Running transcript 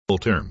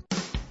term.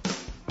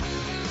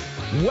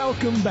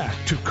 Welcome back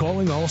to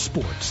Calling All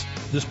Sports.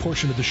 This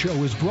portion of the show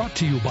is brought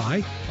to you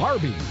by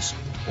Arby's,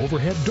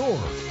 Overhead Door,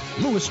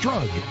 Lewis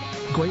Drug,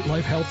 Great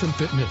Life Health and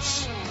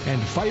Fitness,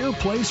 and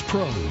Fireplace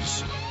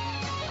Pros.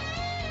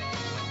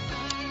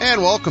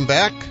 And welcome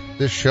back.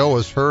 This show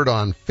is heard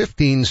on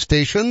 15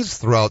 stations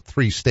throughout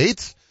 3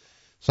 states,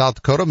 South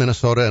Dakota,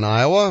 Minnesota, and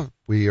Iowa.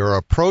 We are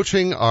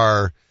approaching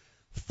our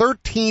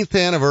 13th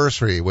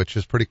anniversary, which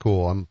is pretty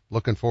cool. I'm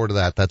looking forward to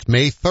that. That's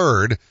May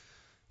 3rd,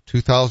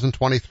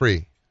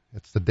 2023.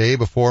 It's the day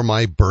before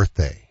my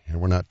birthday, and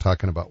we're not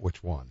talking about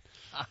which one.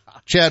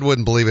 Chad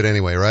wouldn't believe it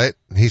anyway, right?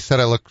 He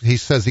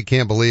says he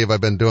can't believe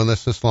I've been doing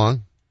this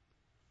long.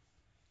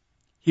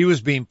 He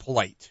was being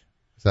polite.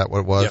 Is that what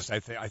it was? Yes,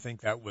 I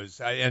think that was,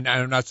 and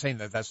I'm not saying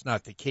that that's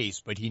not the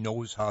case, but he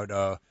knows how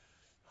to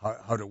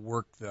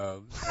work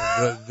the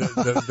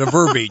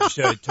verbiage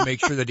to make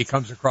sure that he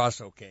comes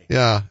across okay.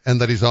 Yeah,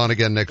 and that he's on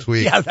again next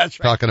week. Yeah, that's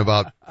right. Talking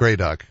about Grey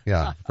Duck.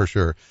 Yeah, for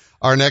sure.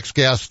 Our next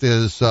guest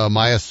is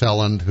Myah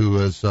Selland, who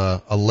is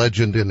a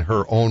legend in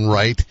her own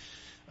right.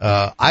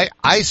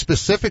 I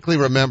specifically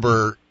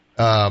remember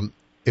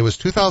it was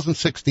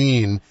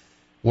 2016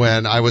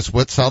 when I was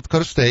with South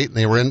Dakota State, and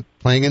they were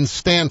playing in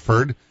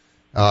Stanford,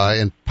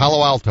 in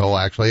Palo Alto,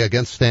 actually,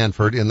 against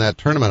Stanford in that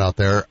tournament out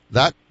there.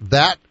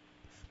 That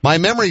my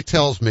memory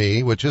tells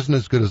me, which isn't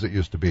as good as it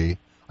used to be,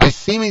 I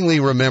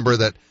seemingly remember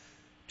that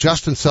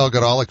Justin Sell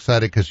got all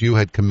excited because you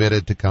had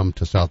committed to come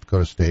to South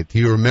Dakota State. Do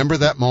you remember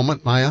that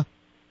moment, Myah?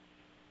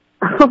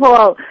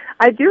 Well,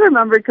 I do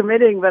remember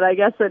committing, but I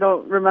guess I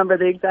don't remember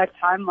the exact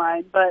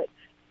timeline. But,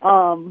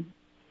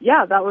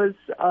 yeah, that was,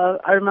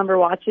 I remember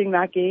watching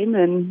that game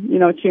and,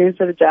 cheering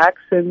for the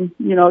Jacks and,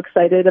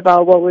 excited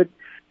about what would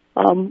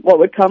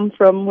come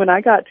from when I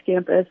got to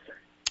campus.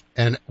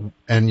 And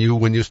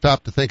when you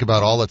stop to think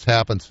about all that's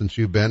happened since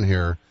you've been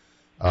here,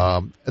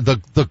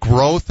 the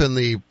growth in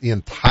the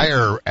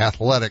entire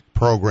athletic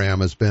program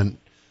has been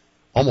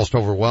almost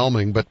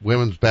overwhelming, but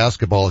women's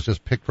basketball has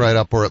just picked right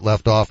up where it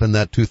left off in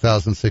that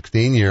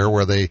 2016 year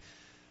where they,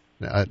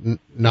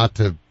 not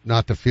to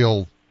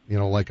feel,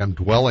 like I'm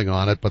dwelling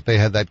on it, but they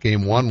had that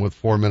game won with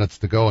 4 minutes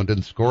to go and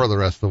didn't score the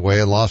rest of the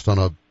way and lost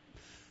on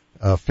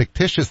a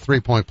fictitious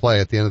 3-point play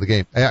at the end of the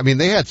game. I mean,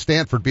 they had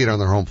Stanford beat on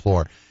their home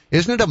floor.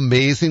 Isn't it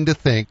amazing to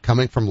think,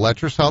 coming from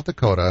Letcher, South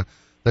Dakota,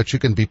 that you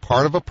can be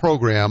part of a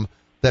program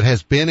that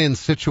has been in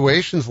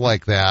situations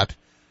like that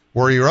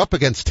where you're up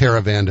against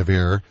Tara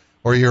Vanderveer,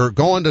 or you're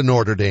going to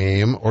Notre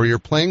Dame, or you're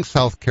playing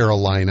South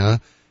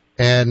Carolina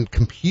and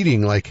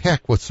competing like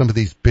heck with some of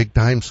these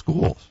big-time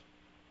schools?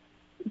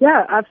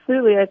 Yeah,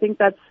 absolutely. I think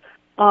that's,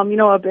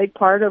 a big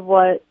part of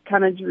what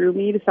kind of drew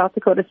me to South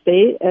Dakota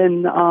State,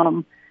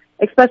 and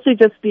especially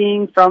just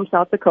being from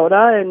South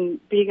Dakota and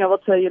being able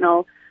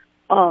to,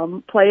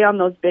 play on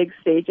those big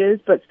stages,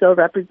 but still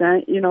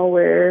represent,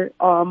 where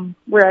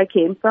I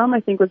came from, I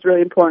think was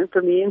really important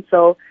for me. And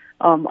so,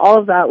 all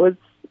of that was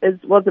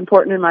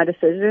important in my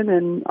decision,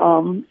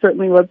 and,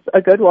 certainly was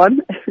a good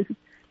one.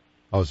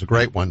 Oh, it was a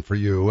great one for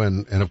you.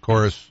 And of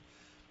course,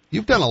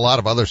 you've done a lot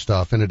of other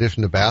stuff in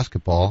addition to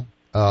basketball.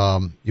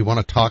 You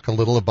want to talk a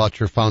little about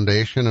your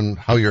foundation and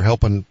how you're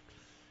helping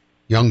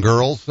young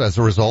girls as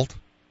a result?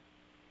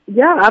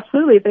 Yeah,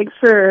 absolutely. Thanks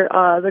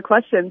for, the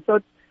question. So,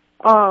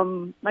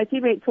 my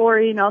teammate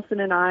Tori Nelson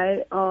and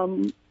I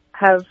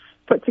have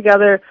put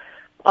together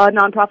a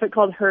nonprofit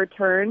called Her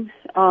Turn.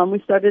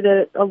 We started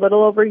it a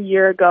little over a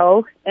year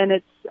ago, and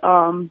it's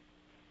an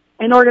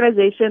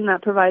organization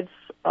that provides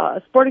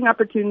sporting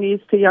opportunities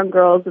to young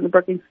girls in the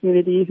Brookings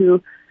community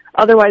who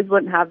otherwise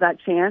wouldn't have that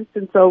chance.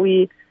 And so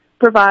we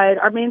provide,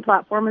 our main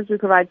platform is we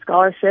provide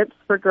scholarships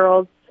for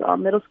girls,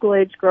 middle school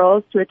age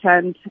girls, to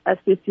attend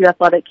SDSU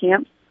athletic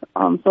camps.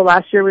 So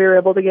last year we were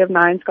able to give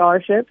 9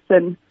 scholarships,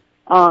 and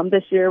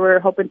this year we're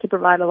hoping to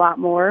provide a lot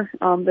more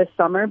this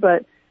summer,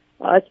 but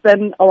it's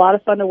been a lot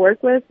of fun to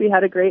work with. We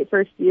had a great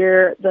first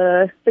year.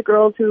 The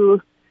girls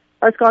who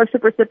are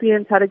scholarship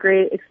recipients had a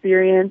great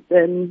experience,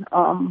 and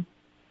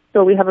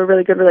so we have a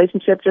really good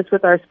relationship just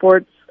with our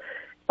sports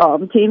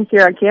teams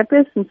here on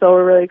campus, and so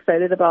we're really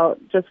excited about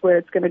just where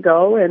it's going to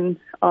go and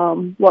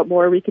what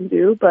more we can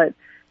do. But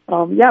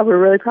yeah, we're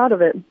really proud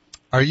of it.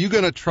 Are you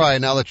going to try,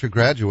 now that you're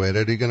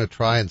graduated, are you going to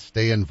try and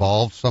stay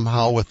involved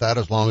somehow with that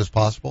as long as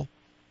possible?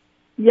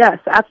 Yes,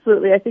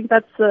 absolutely. I think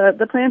that's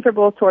the plan for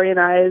both Tori and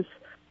I is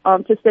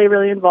to stay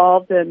really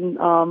involved, and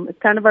it's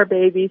kind of our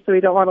baby, so we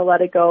don't want to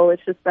let it go.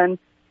 It's just been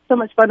so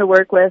much fun to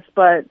work with,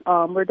 but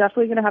we're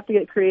definitely going to have to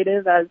get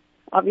creative, as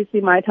obviously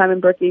my time in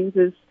Brookings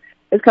is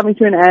coming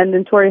to an end,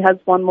 and Tori has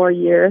one more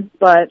year.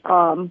 But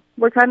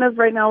we're kind of,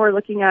 right now we're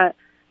looking at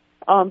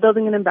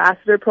building an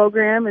ambassador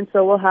program, and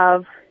so we'll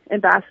have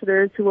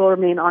ambassadors who will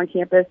remain on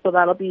campus. So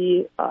that'll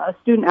be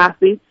student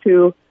athletes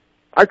who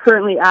are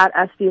currently at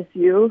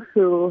SDSU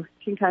who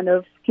can kind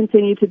of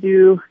continue to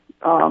do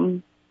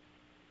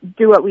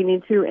what we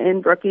need to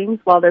in Brookings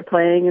while they're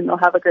playing, and they'll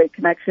have a great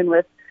connection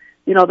with,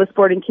 the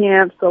sporting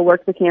camps. They'll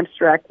work the camps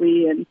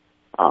directly, and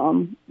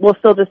we'll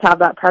still just have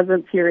that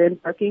presence here in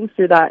Brookings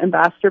through that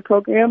ambassador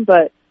program.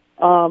 But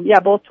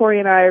both Tori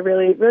and I are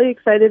really, really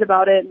excited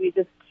about it. And we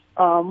just,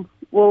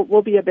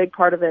 we'll be a big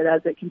part of it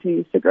as it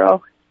continues to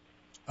grow.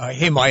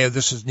 Hey, Myah,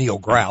 this is Neil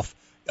Graff.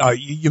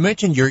 You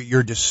mentioned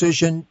your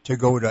decision to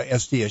go to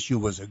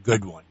SDSU was a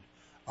good one.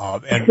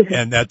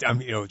 And that,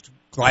 I'm,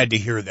 glad to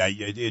hear that.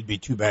 It'd be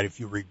too bad if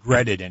you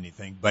regretted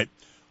anything, but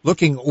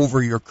looking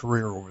over your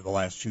career over the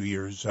last few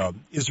years,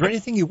 is there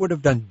anything you would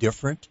have done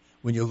different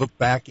when you look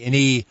back?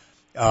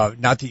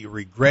 Not that you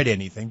regret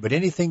anything, but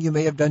anything you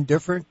may have done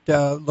different,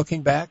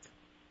 looking back?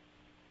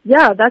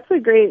 Yeah, that's a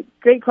great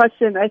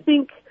question. I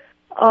think,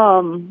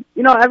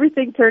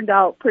 everything turned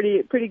out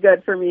pretty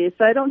good for me.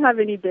 So I don't have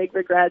any big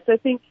regrets. I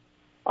think,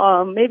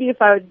 maybe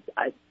if I'd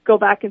go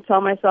back and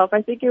tell myself,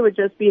 I think it would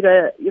just be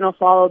to,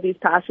 follow these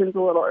passions a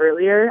little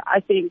earlier.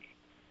 I think,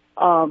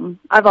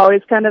 I've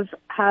always kind of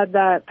had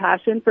that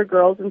passion for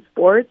girls in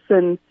sports,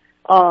 and,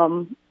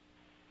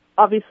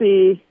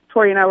 obviously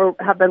Tori and I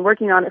have been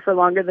working on it for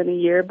longer than a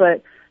year,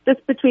 but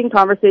just between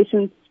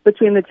conversations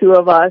between the two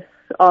of us,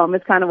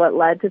 is kind of what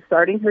led to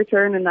starting Her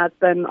Turn, and that's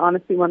been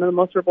honestly one of the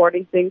most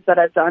rewarding things that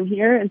I've done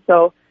here. And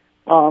so,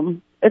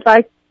 if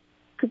I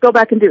could go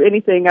back and do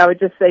anything, I would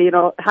just say,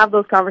 have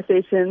those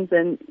conversations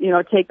and,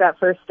 take that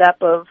first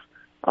step of,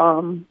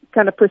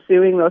 kind of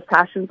pursuing those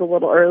passions a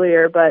little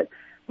earlier. But,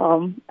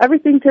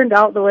 everything turned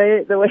out the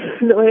way it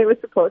was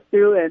supposed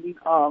to, and,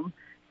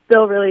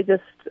 still really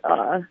just,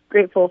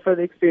 grateful for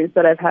the experience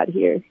that I've had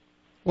here.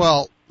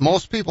 Well,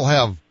 most people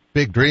have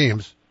big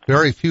dreams.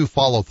 Very few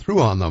follow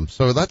through on them.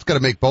 So that's got to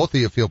make both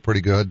of you feel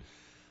pretty good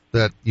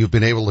that you've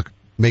been able to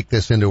make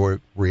this into a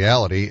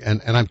reality.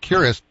 And I'm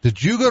curious,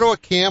 did you go to a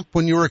camp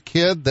when you were a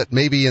kid that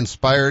maybe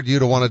inspired you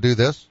to want to do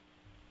this?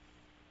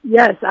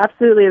 Yes,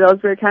 absolutely.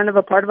 Those were kind of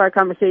a part of our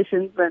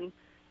conversations when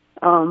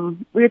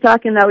we were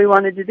talking that we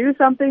wanted to do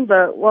something,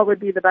 but what would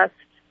be the best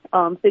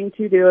thing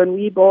to do. And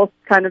we both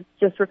kind of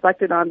just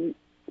reflected on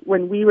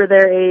when we were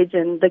their age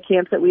and the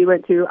camps that we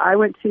went to. I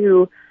went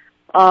to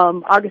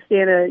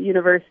Augustana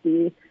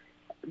University.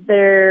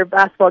 Their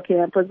basketball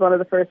camp was one of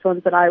the first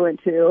ones that I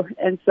went to.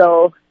 And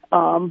so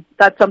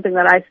that's something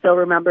that I still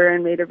remember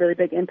and made a really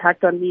big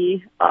impact on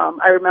me.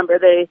 I remember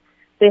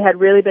they had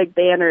really big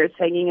banners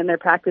hanging in their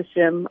practice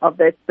gym of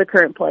the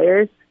current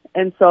players.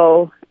 And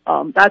so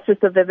that's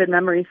just a vivid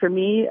memory for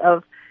me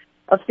of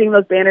seeing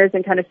those banners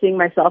and kind of seeing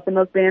myself in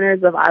those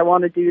banners of I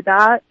want to do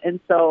that. And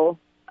so,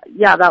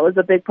 yeah, that was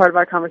a big part of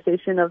our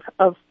conversation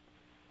of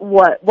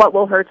what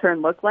will Her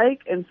Turn look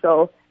like. And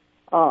so,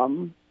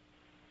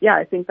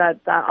 I think that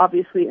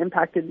obviously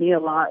impacted me a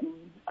lot,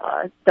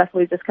 and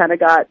definitely just kind of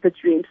got the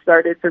dream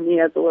started for me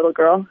as a little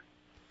girl.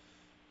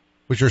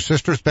 Was your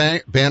sister's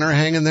banner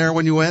hanging there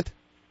when you went?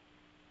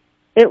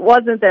 It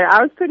wasn't there.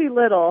 I was pretty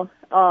little.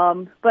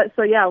 But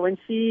so, yeah, when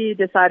she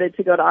decided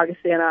to go to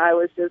Augustana, I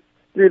was just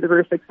through the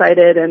roof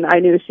excited, and I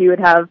knew she would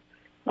have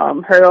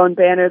her own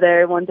banner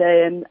there one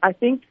day. And I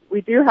think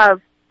we do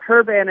have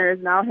her banner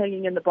is now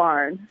hanging in the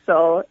barn.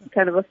 So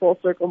kind of a full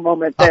circle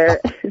moment there.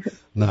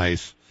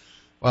 Nice.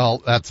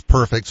 Well, that's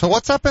perfect. So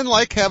what's that been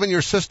like having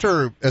your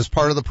sister as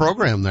part of the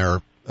program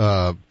there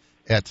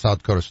at South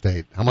Dakota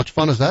State? How much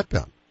fun has that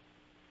been?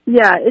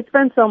 Yeah, it's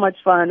been so much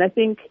fun. I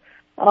think,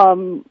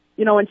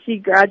 when she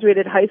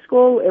graduated high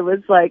school, it was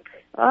like,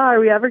 are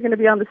we ever going to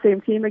be on the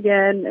same team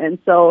again? And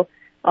so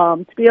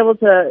to be able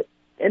to,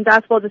 and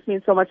basketball just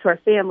means so much to our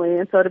family.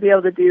 And so to be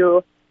able to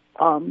do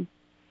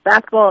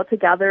basketball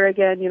together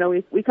again,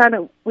 we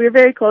were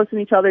very close in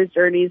each other's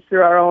journeys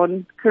through our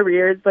own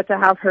careers, but to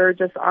have her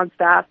just on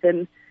staff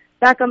and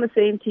back on the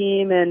same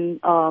team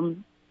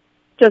and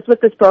just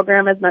with this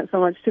program has meant so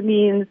much to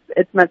me, and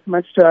it's meant so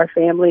much to our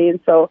family. And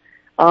so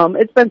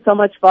it's been so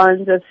much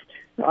fun just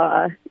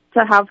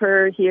to have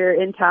her here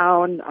in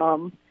town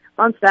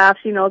on staff.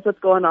 She knows what's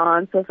going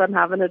on, so if I'm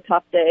having a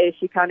tough day,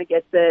 she kind of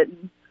gets it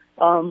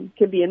and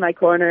can be in my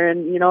corner.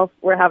 And, if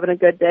we're having a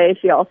good day,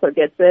 she also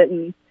gets it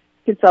and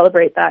can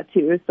celebrate that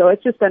too. So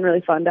it's just been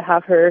really fun to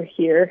have her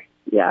here.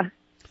 Yeah.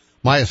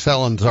 Myah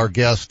Selland is our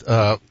guest,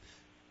 of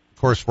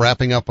course,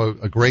 wrapping up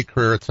a great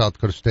career at South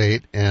Dakota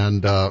State.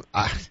 And are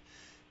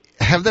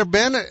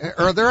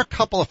there a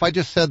couple, if I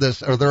just said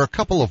this, are there a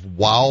couple of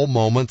wow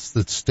moments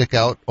that stick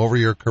out over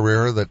your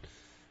career that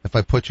if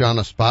I put you on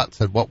the spot and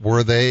said, what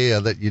were they,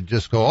 that you'd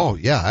just go, oh,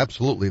 yeah,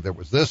 absolutely, there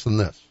was this and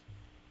this?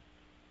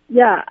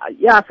 Yeah,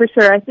 for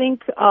sure. I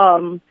think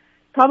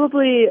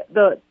probably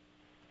the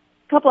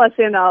couple that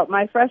stand out,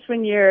 my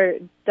freshman year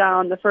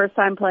down, the first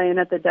time playing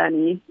at the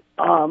Denny,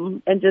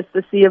 and just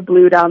the sea of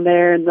blue down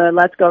there and the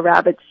Let's Go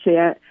Rabbits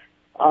chant,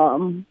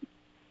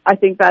 I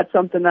think that's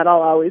something that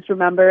I'll always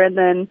remember. And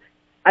then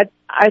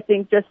I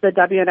think just the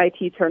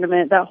WNIT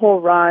tournament, that whole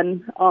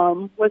run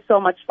was so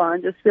much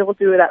fun, just to be able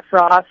to do it at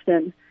Frost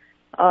and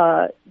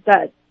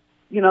that,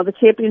 the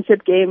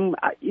championship game,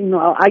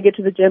 I get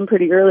to the gym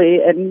pretty early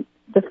and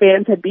the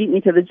fans had beat me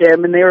to the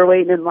gym and they were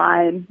waiting in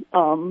line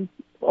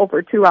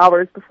over 2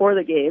 hours before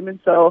the game. And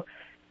so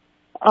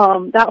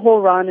that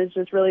whole run is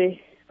just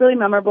really, really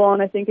memorable,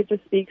 and I think it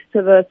just speaks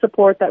to the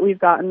support that we've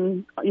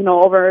gotten,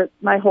 over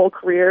my whole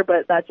career,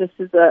 but that just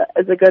is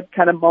a good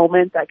kind of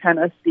moment that kind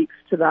of speaks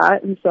to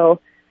that. And so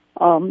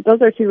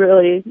those are two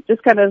really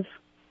just kind of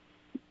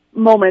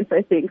moments,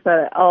 I think,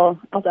 that I'll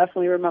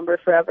definitely remember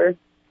forever.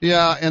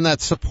 Yeah, and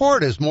that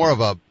support is more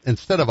of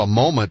instead of a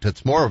moment,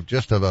 it's more of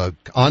just of a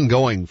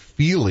ongoing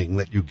feeling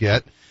that you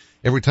get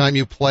every time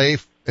you play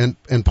and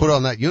put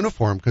on that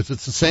uniform, because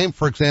it's the same,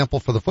 for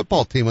example, for the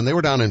football team when they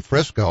were down in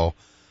Frisco.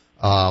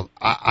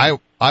 I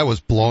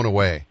was blown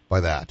away by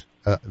that.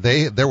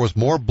 There was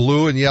more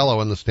blue and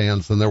yellow in the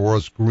stands than there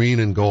was green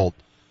and gold.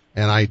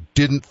 And I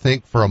didn't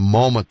think for a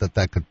moment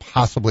that could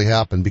possibly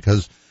happen,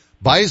 because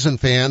Bison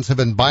fans have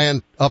been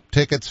buying up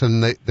tickets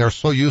and they're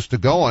so used to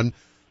going.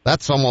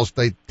 That's almost,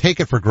 they take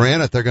it for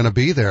granted they're going to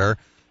be there.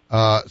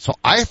 So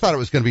I thought it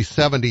was going to be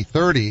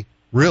 70-30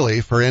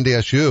 really for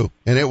NDSU,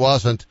 and it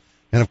wasn't.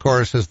 And of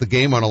course, as the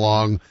game went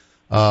along,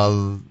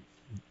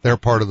 their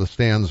part of the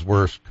stands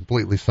were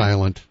completely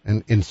silent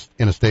and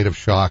in a state of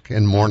shock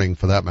and mourning,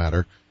 for that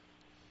matter.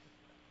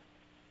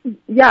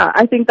 Yeah,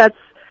 I think that's,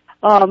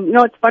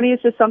 it's funny.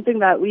 It's just something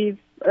that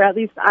or at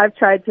least I've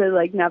tried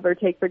to never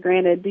take for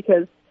granted,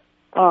 because,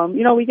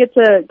 we get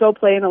to go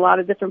play in a lot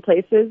of different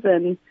places,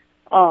 and,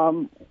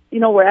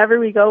 wherever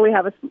we go, we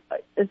have a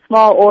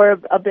small or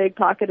a big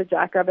pocket of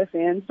Jackrabbit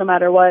fans, no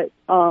matter what,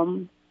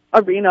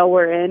 arena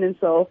we're in. And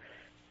so,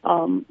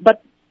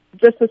 but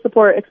just the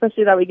support,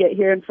 especially that we get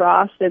here in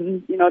Frost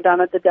and,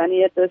 down at the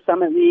Denny at the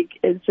Summit League,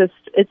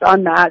 it's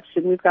unmatched,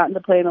 and we've gotten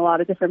to play in a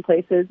lot of different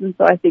places. And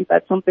so I think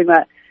that's something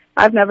that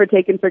I've never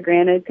taken for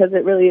granted, because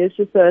it really is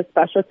just a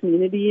special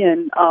community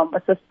and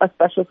a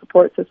special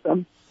support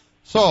system.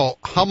 So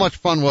how much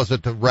fun was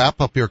it to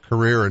wrap up your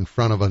career in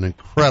front of an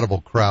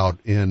incredible crowd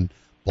in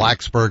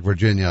Blacksburg,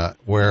 Virginia,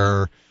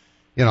 where,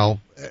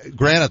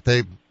 granted,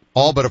 they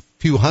all but a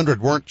few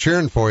hundred weren't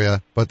cheering for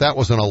you, but that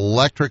was an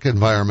electric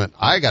environment.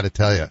 I got to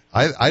tell you,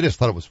 I just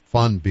thought it was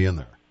fun being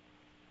there.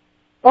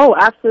 Oh,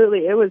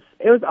 absolutely. It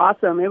was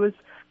awesome. It was,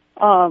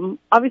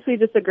 obviously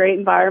just a great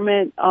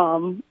environment,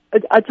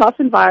 a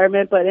tough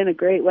environment, but in a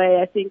great way.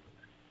 I think,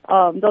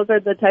 those are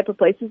the type of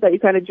places that you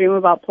kind of dream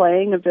about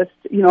playing, of just,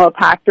 a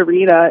packed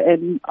arena,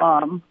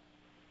 and,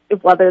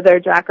 whether they're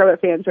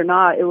Jackrabbit fans or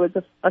not, it was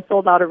a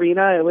sold out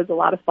arena. It was a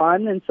lot of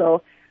fun. And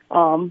so,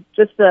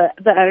 just the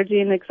energy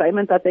and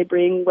excitement that they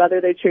bring, whether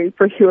they're cheering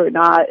for you or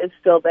not, is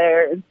still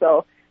there. And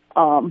so,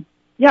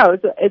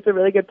 it's a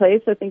really good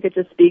place. I think it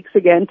just speaks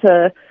again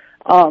to,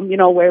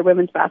 where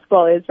women's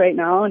basketball is right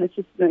now, and it's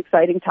just an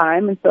exciting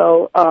time. And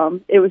so,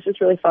 it was just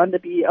really fun to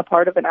be a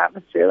part of an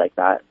atmosphere like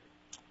that.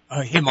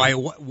 Hey, Myah,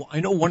 I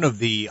know one of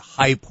the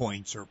high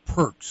points or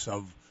perks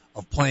of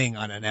playing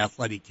on an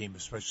athletic team,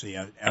 especially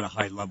at a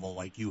high level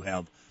like you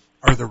have,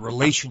 are the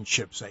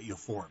relationships that you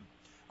form.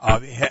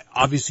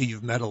 Obviously,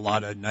 you've met a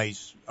lot of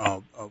nice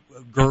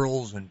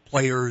girls and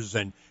players,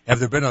 and have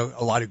there been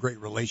a lot of great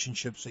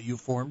relationships that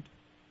you've formed?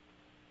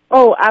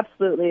 Oh,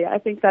 absolutely. I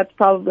think that's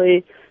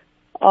probably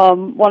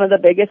one of the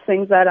biggest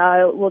things that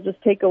I will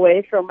just take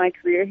away from my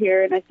career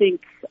here. And I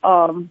think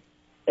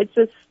it's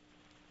just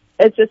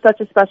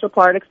such a special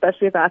part,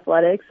 especially with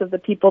athletics, of the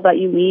people that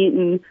you meet,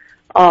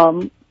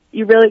 and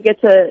you really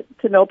get to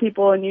know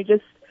people, and you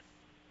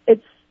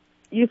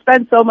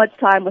spend so much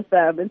time with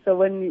them. And so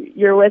when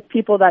you're with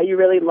people that you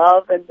really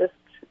love and just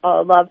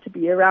love to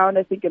be around,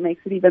 I think it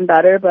makes it even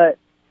better. But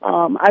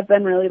I've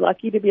been really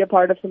lucky to be a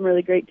part of some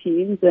really great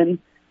teams, and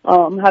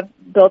have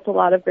built a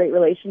lot of great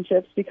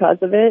relationships because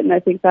of it. And I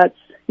think that's,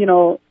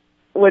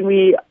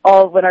 when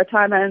our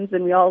time ends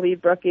and we all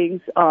leave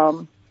Brookings,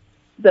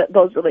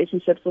 those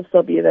relationships will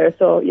still be there.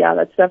 So yeah,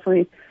 that's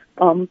definitely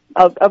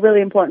a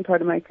really important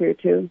part of my career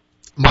too.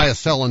 Myah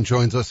Selland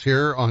joins us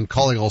here on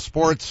Calling All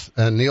Sports,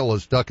 and Neil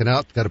is ducking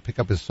out. Got to pick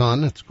up his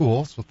son at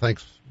school. So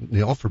thanks,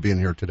 Neil, for being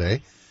here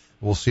today.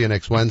 We'll see you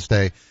next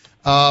Wednesday.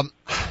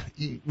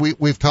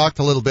 We've talked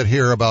a little bit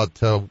here about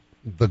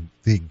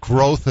the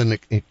growth and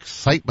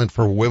excitement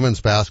for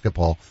women's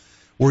basketball.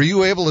 Were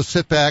you able to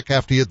sit back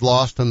after you'd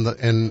lost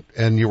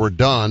and you were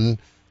done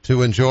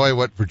to enjoy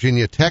what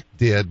Virginia Tech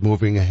did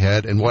moving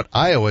ahead and what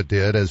Iowa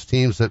did as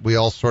teams that we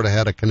all sort of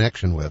had a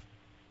connection with?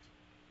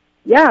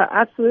 Yeah,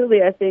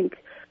 absolutely. I think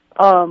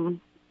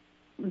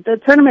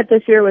the tournament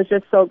this year was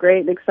just so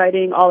great and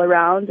exciting all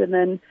around. And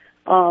then,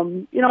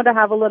 to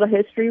have a little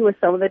history with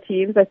some of the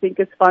teams, I think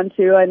is fun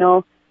too. I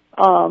know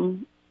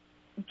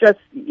just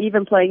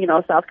even playing,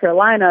 South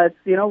Carolina, it's,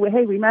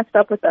 hey, we messed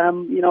up with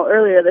them,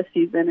 earlier this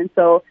season. And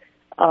so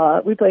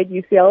we played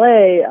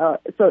UCLA.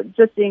 So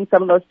just seeing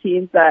some of those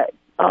teams that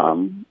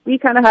we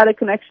kind of had a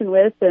connection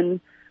with and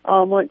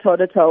went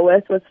toe-to-toe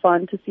with was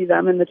fun to see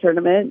them in the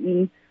tournament.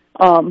 And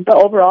but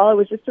overall, it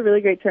was just a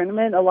really great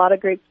tournament, a lot of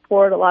great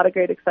support, a lot of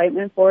great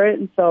excitement for it.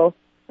 And so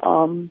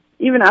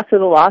even after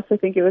the loss, I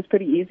think it was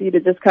pretty easy to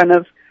just kind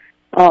of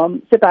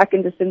sit back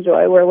and just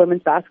enjoy where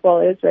women's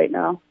basketball is right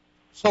now.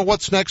 So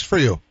what's next for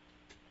you?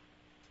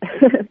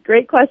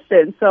 Great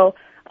question. So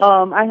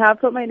I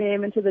have put my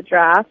name into the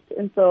draft,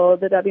 and so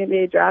the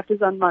WNBA draft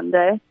is on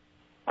Monday.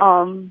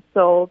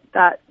 So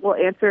that will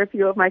answer a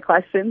few of my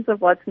questions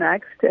of what's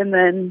next. And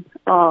then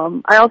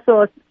I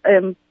also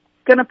am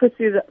going to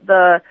pursue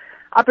the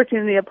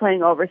opportunity of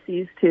playing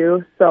overseas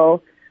too.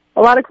 So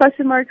a lot of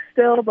question marks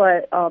still,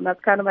 but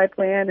that's kind of my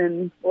plan,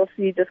 and we'll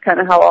see just kind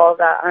of how all of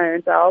that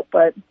irons out.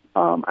 But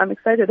I'm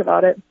excited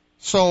about it.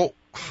 So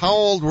how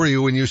old were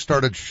you when you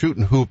started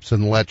shooting hoops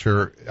in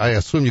Letcher? I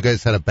assume you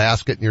guys had a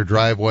basket in your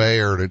driveway,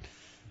 or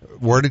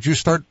where did you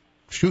start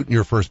shooting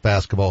your first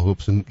basketball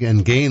hoops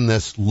and gain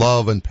this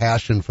love and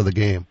passion for the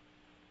game?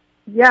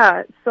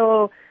 Yeah,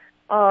 so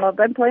I've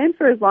been playing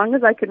for as long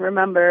as I can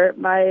remember.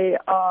 My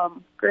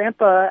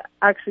grandpa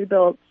actually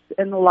built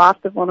in the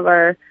loft of one of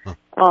our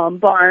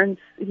barns.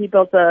 He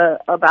built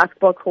a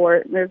basketball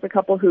court, and there's a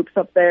couple hoops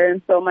up there,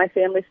 and so my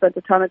family spent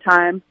a ton of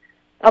time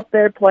up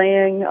there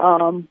playing,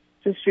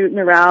 just shooting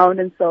around,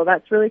 and so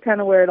that's really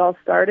kind of where it all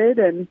started,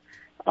 and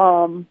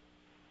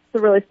it's a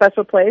really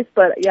special place.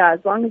 But yeah,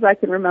 as long as I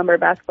can remember,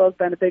 basketball has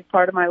been a big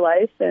part of my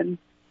life, and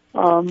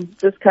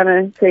just kind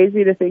of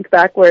crazy to think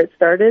back where it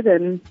started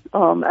and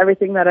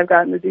everything that I've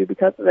gotten to do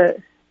because of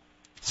it.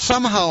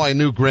 Somehow I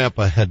knew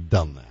Grandpa had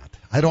done that.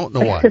 I don't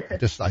know why.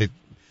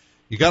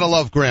 You gotta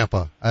love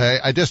Grandpa.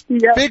 I just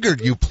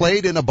figured you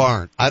played in a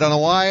barn. I don't know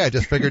why. I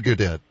just figured you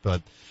did.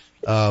 But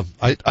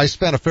I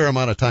spent a fair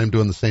amount of time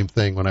doing the same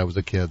thing when I was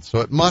a kid. So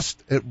it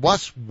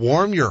must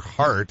warm your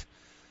heart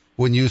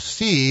when you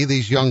see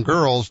these young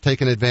girls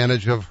taking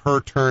advantage of her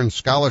turn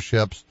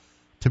scholarships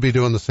to be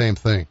doing the same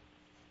thing.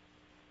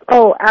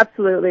 Oh,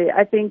 absolutely.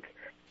 I think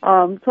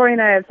Tori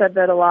and I have said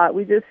that a lot.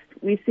 We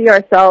see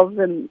ourselves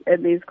in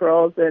these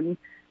girls, and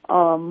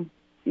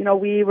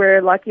we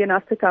were lucky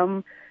enough to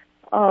come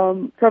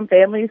from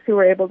families who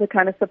were able to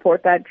kind of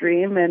support that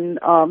dream, and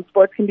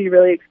sports can be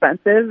really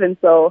expensive, and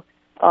so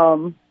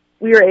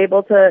we were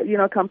able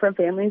to come from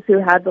families who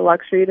had the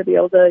luxury to be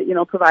able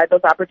to provide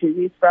those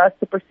opportunities for us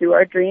to pursue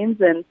our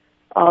dreams, and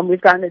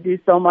we've gotten to do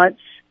so much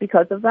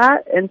because of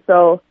that, and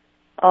so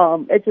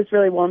it just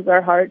really warms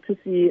our heart to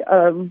see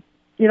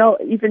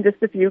even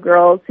just a few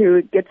girls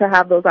who get to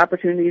have those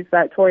opportunities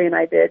that Tori and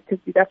I did, because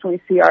we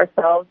definitely see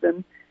ourselves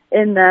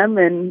in them,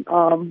 and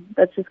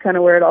that's just kind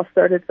of where it all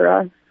started for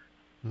us.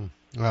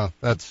 Well,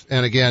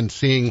 and again,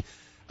 seeing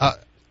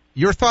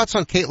your thoughts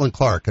on Caitlin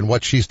Clark and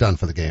what she's done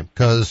for the game,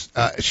 because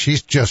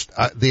she's just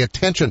the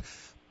attention.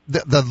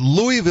 The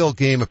Louisville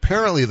game,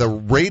 apparently the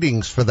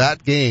ratings for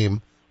that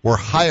game were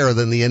higher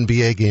than the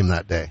NBA game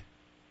that day.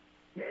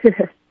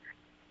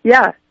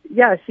 Yeah,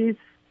 she's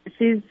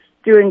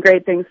doing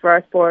great things for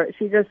our sport.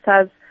 She just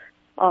has,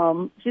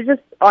 she's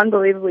just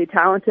unbelievably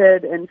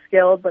talented and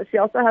skilled, but she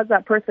also has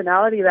that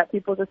personality that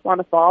people just want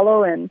to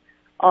follow, and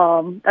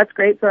that's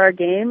great for our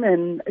game.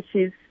 And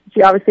she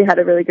obviously had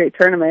a really great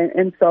tournament,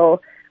 and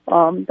so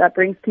that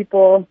brings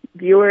people,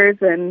 viewers,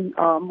 and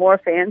more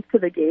fans to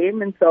the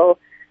game. And so,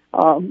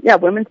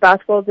 women's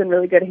basketball is in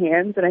really good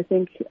hands, and I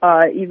think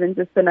even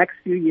just the next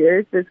few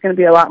years, there's going to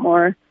be a lot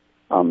more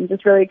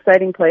just really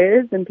exciting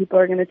players, and people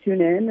are going to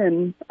tune in,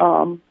 and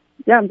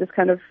I'm just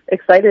kind of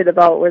excited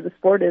about where the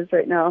sport is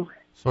right now.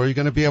 So are you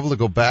going to be able to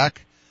go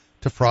back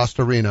to Frost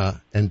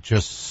Arena and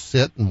just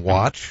sit and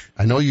watch?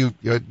 I know you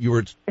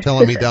were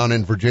telling me down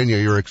in Virginia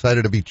you're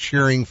excited to be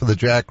cheering for the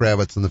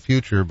Jackrabbits in the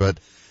future, but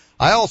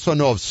I also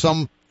know of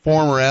some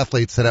former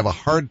athletes that have a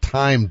hard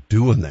time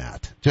doing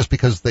that just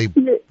because they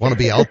want to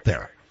be out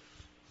there.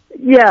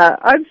 Yeah,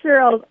 I'm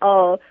sure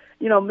I'll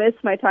miss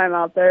my time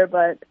out there,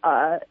 but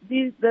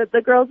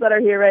the girls that are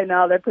here right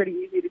now, they're pretty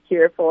easy to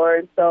cheer for,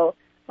 and so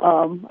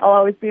I'll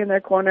always be in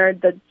their corner.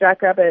 The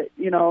Jackrabbit,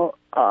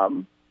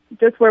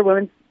 just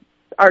where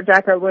our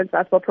Jackrabbit women's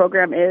basketball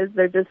program is,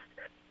 they're just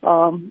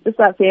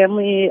that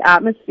family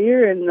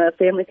atmosphere and the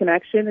family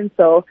connection, and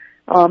so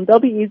they'll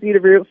be easy to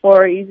root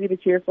for, easy to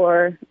cheer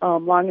for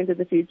long into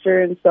the future,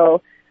 and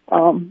so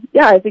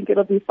I think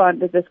it'll be fun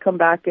to just come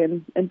back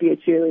and be a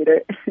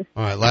cheerleader.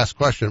 All right, last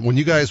question. When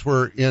you guys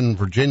were in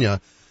Virginia,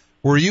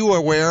 were you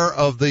aware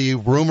of the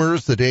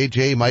rumors that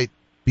AJ might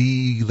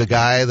be the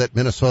guy that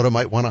Minnesota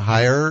might want to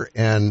hire?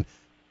 And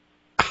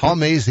how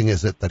amazing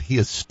is it that he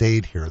has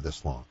stayed here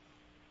this long?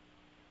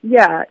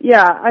 Yeah.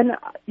 And,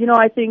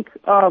 I think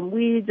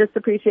we just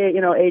appreciate,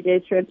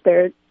 AJ's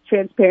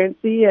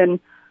transparency, and,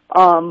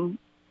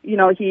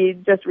 he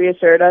just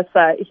reassured us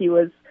that he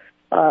was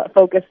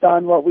focused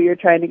on what we were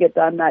trying to get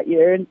done that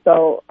year. And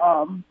so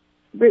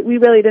we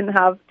really didn't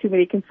have too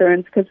many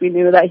concerns, because we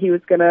knew that he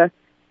was going to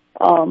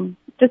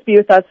just be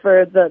with us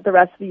for the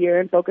rest of the year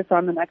and focus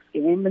on the next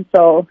game. And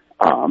so,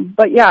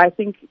 I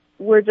think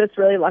we're just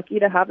really lucky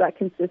to have that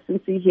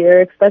consistency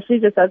here, especially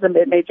just as a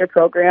mid-major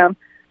program.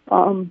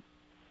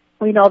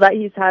 We know that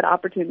he's had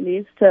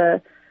opportunities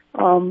to,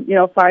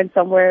 find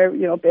somewhere,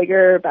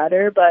 bigger or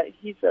better, but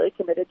he's really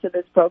committed to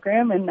this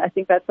program. And I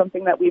think that's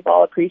something that we've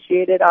all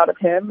appreciated out of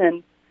him,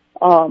 and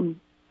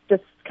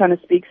just kind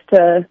of speaks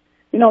to,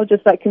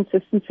 just that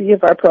consistency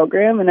of our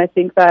program. And I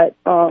think that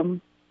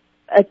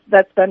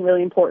that's been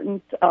really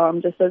important,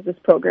 just as this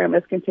program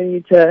has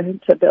continued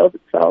to build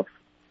itself.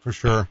 For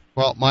sure.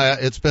 Well, Myah,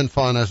 it's been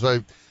fun. As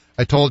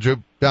I told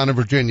you down in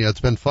Virginia, it's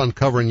been fun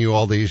covering you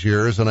all these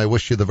years, and I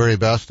wish you the very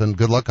best, and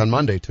good luck on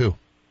Monday, too.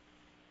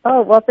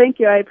 Oh, well, thank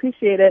you. I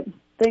appreciate it.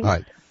 Thanks. All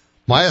right.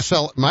 Myah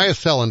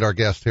Selland, our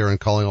guest here in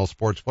Calling All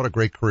Sports. What a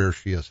great career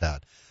she has had.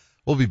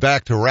 We'll be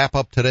back to wrap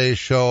up today's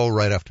show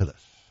right after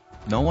this.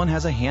 No one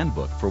has a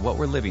handbook for what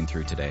we're living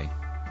through today,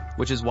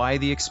 which is why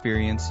the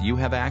experience you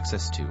have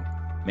access to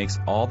makes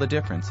all the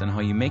difference in how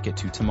you make it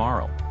to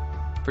tomorrow.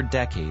 For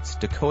decades,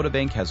 Dakota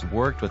Bank has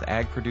worked with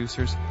ag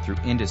producers through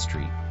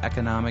industry,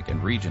 economic,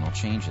 and regional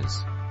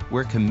changes.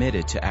 We're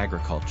committed to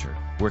agriculture.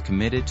 We're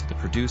committed to the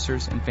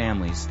producers and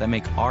families that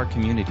make our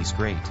communities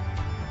great.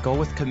 Go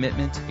with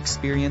commitment,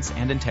 experience,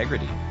 and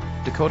integrity.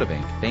 Dakota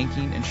Bank,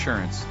 banking,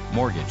 insurance,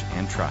 mortgage,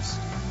 and trust.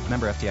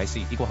 Member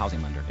FDIC, equal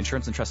housing lender.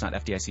 Insurance and trust not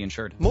FDIC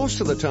insured.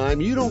 Most of the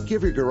time, you don't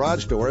give your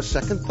garage door a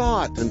second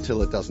thought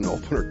until it doesn't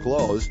open or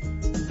close.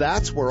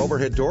 That's where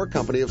Overhead Door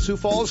Company of Sioux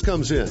Falls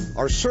comes in.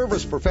 Our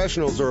service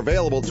professionals are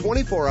available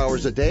 24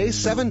 hours a day,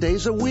 7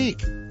 days a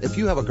week. If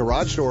you have a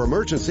garage door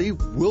emergency,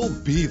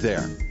 we'll be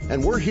there.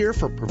 And we're here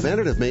for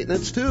preventative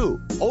maintenance, too.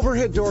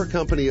 Overhead Door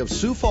Company of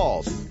Sioux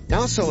Falls,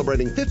 now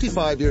celebrating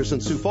 55 years in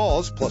Sioux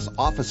Falls, plus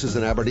offices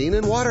in Aberdeen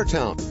and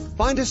Watertown.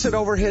 Find us at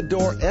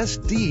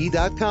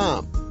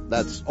overheaddoorsd.com.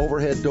 That's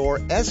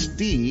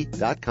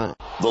overheaddoorsd.com.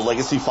 The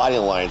Legacy Fighting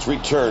Alliance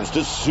returns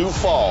to Sioux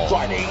Falls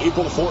Friday,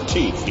 April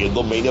 14th. In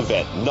the main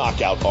event,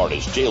 knockout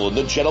artist Jalen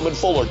the Gentleman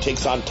Fuller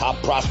takes on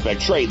top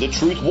prospect Trey the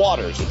Truth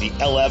Waters with the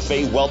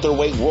LFA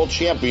Welterweight World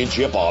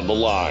Championship on the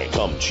line.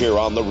 Come cheer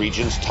on the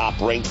region's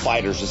top-ranked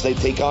fighters as they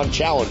take on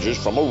challengers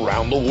from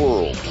around the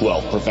world.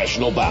 12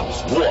 professional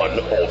bouts, one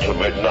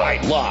ultimate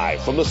night.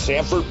 Live from the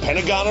Sanford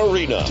Pentagon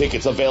Arena.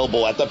 Tickets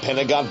available at the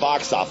Pentagon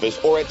box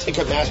office or at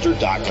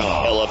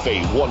Ticketmaster.com.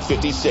 LFA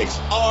 156.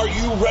 Are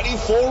you ready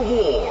for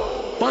war?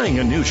 Buying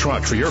a new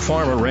truck for your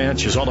farm or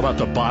ranch is all about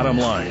the bottom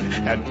line.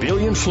 At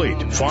Billion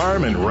Fleet,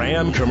 Farm and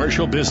Ram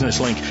Commercial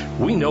Business Link,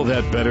 we know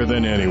that better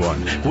than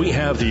anyone. We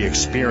have the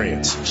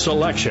experience,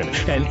 selection,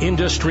 and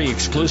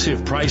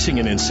industry-exclusive pricing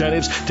and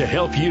incentives to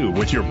help you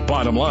with your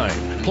bottom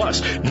line.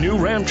 Plus, new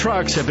Ram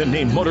trucks have been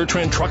named Motor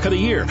Trend Truck of the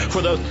Year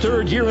for the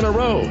third year in a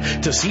row.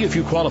 To see if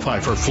you qualify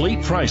for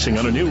fleet pricing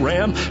on a new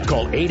Ram,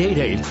 call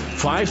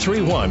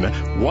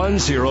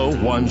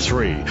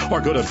 888-531-1013 or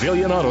go to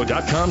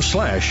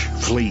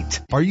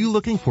billionauto.com/fleet. Are you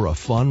looking for a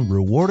fun,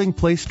 rewarding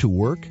place to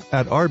work?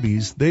 At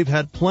Arby's, they've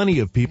had plenty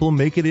of people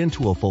make it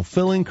into a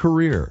fulfilling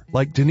career,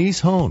 like Denise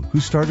Hone,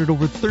 who started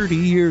over 30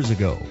 years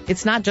ago.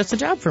 It's not just a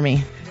job for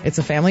me. It's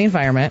a family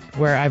environment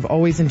where I've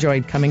always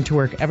enjoyed coming to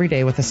work every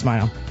day with a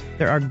smile.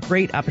 There are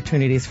great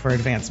opportunities for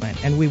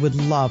advancement, and we would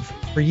love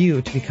for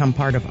you to become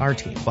part of our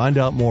team. Find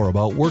out more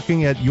about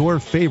working at your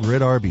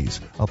favorite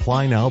Arby's.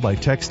 Apply now by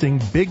texting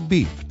Big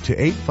Beef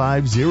to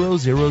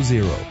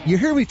 85000. You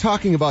hear me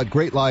talking about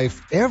Great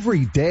Life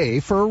every day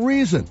for a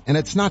reason, and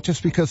it's not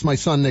just because my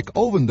son Nick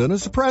Ovenden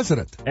is the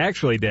president.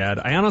 Actually, Dad,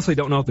 I honestly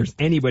don't know if there's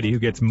anybody who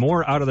gets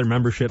more out of their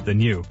membership than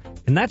you,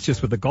 and that's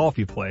just with the golf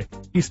you play.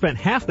 You spent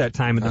half that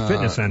time at the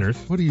fitness centers.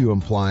 What are you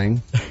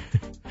implying?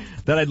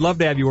 That I'd love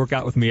to have you work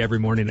out with me every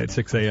morning at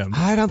 6 a.m.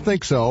 I don't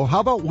think so.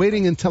 How about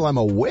waiting until I'm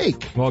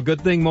awake? Well,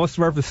 good thing most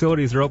of our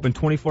facilities are open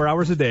 24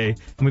 hours a day,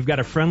 and we've got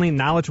a friendly,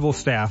 knowledgeable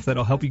staff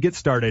that'll help you get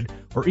started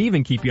or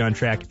even keep you on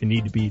track if you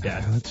need to be,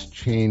 Dad. Let's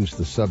change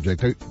the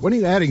subject. When are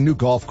you adding new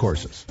golf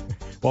courses?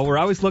 Well, we're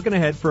always looking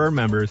ahead for our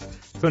members.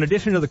 So in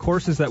addition to the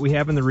courses that we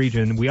have in the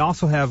region, we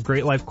also have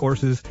Great Life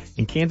courses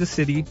in Kansas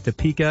City,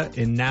 Topeka,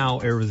 and now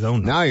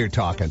Arizona. Now you're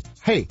talking.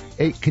 Hey,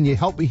 can you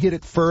help me hit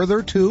it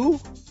further, too?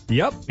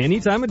 Yep,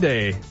 any time of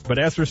day. But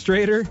as for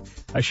straighter,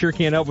 I sure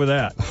can't help with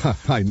that.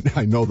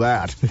 I know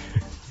that.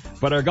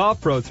 But our golf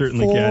pros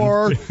certainly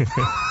can.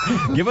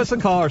 Give us a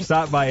call or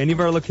stop by any of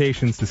our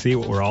locations to see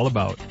what we're all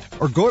about.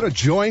 Or go to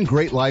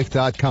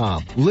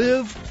joingreatlife.com.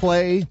 Live,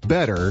 play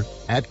better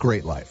at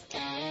Great Life.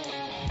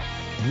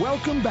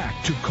 Welcome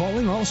back to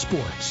Calling All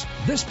Sports.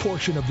 This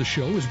portion of the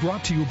show is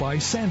brought to you by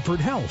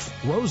Sanford Health,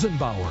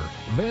 Rosenbauer,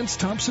 Vance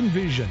Thompson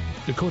Vision,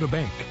 Dakota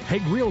Bank,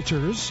 Hague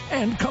Realtors,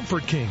 and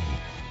Comfort King.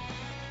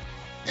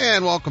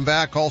 And welcome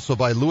back also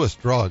by Lewis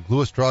Drug.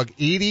 Lewis Drug,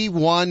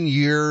 81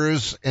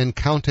 years and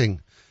counting.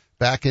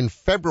 Back in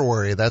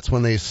February, that's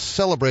when they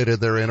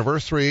celebrated their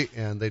anniversary,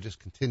 and they just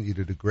continue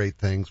to do great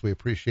things. We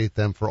appreciate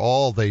them for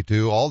all they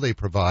do, all they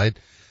provide.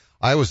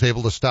 I was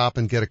able to stop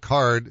and get a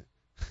card.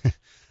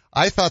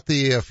 I thought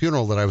the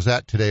funeral that I was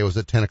at today was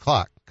at 10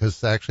 o'clock,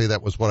 because actually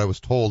that was what I was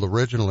told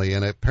originally,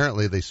 and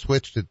apparently they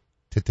switched it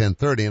to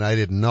 10:30, and I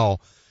didn't know.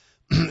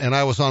 And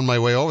I was on my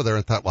way over there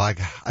and thought, well,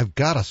 I've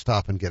got to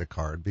stop and get a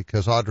card,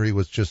 because Audrey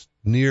was just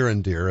near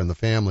and dear, and the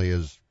family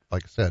is,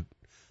 like I said,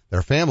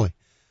 their family.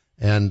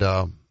 And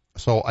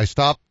so I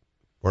stopped,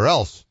 where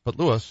else but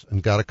Lewis,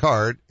 and got a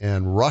card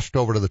and rushed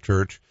over to the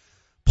church,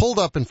 pulled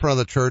up in front of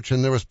the church,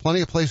 and there was plenty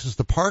of places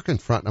to park in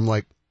front. And I'm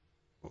like,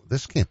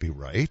 this can't be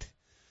right.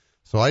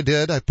 So I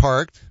did. I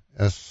parked.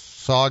 I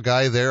saw a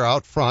guy there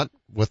out front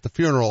with the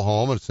funeral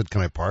home and said,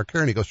 can I park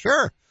here? And he goes,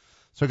 sure.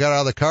 So I got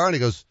out of the car and he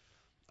goes,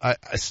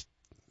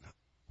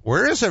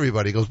 where is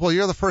everybody? He goes, well,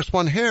 you're the first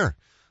one here.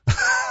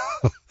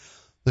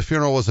 The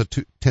funeral was at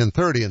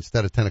 10:30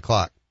 instead of 10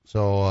 o'clock.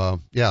 So,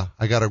 yeah,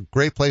 I got a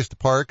great place to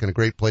park and a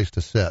great place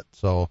to sit.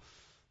 So,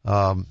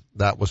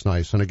 that was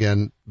nice. And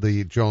again,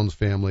 the Jones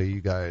family,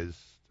 you guys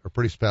are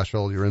pretty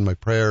special. You're in my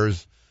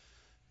prayers.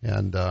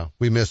 And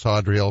we miss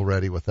Audrey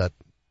already with that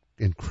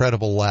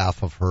incredible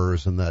laugh of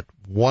hers and that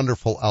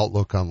wonderful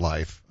outlook on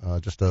life.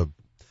 Just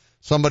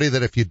somebody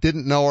that if you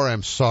didn't know her,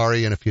 I'm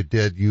sorry, and if you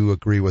did, you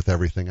agree with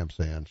everything I'm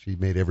saying. She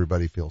made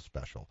everybody feel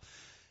special.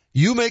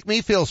 You make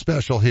me feel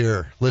special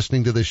here,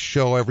 listening to this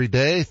show every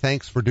day.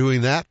 Thanks for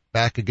doing that.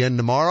 Back again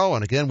tomorrow,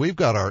 and again, we've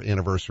got our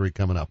anniversary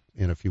coming up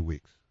in a few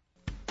weeks.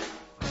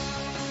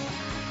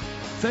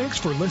 Thanks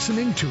for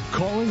listening to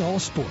Calling All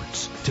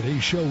Sports.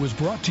 Today's show was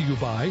brought to you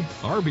by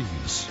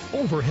Arby's,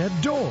 Overhead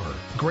Door,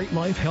 Great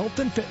Life Health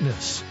and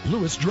Fitness,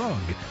 Lewis Drug,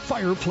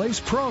 Fireplace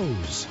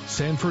Pros,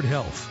 Sanford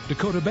Health,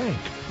 Dakota Bank,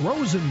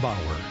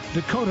 Rosenbauer,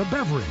 Dakota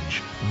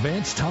Beverage,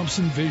 Vance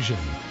Thompson Vision,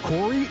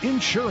 Corey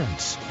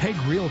Insurance, Hague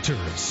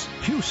Realtors,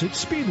 Huset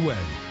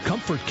Speedway,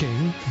 Comfort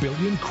King,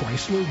 Billion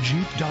Chrysler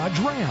Jeep Dodge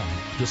Ram,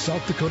 the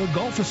South Dakota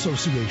Golf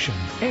Association,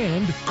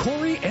 and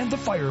Corey and the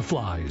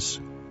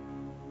Fireflies.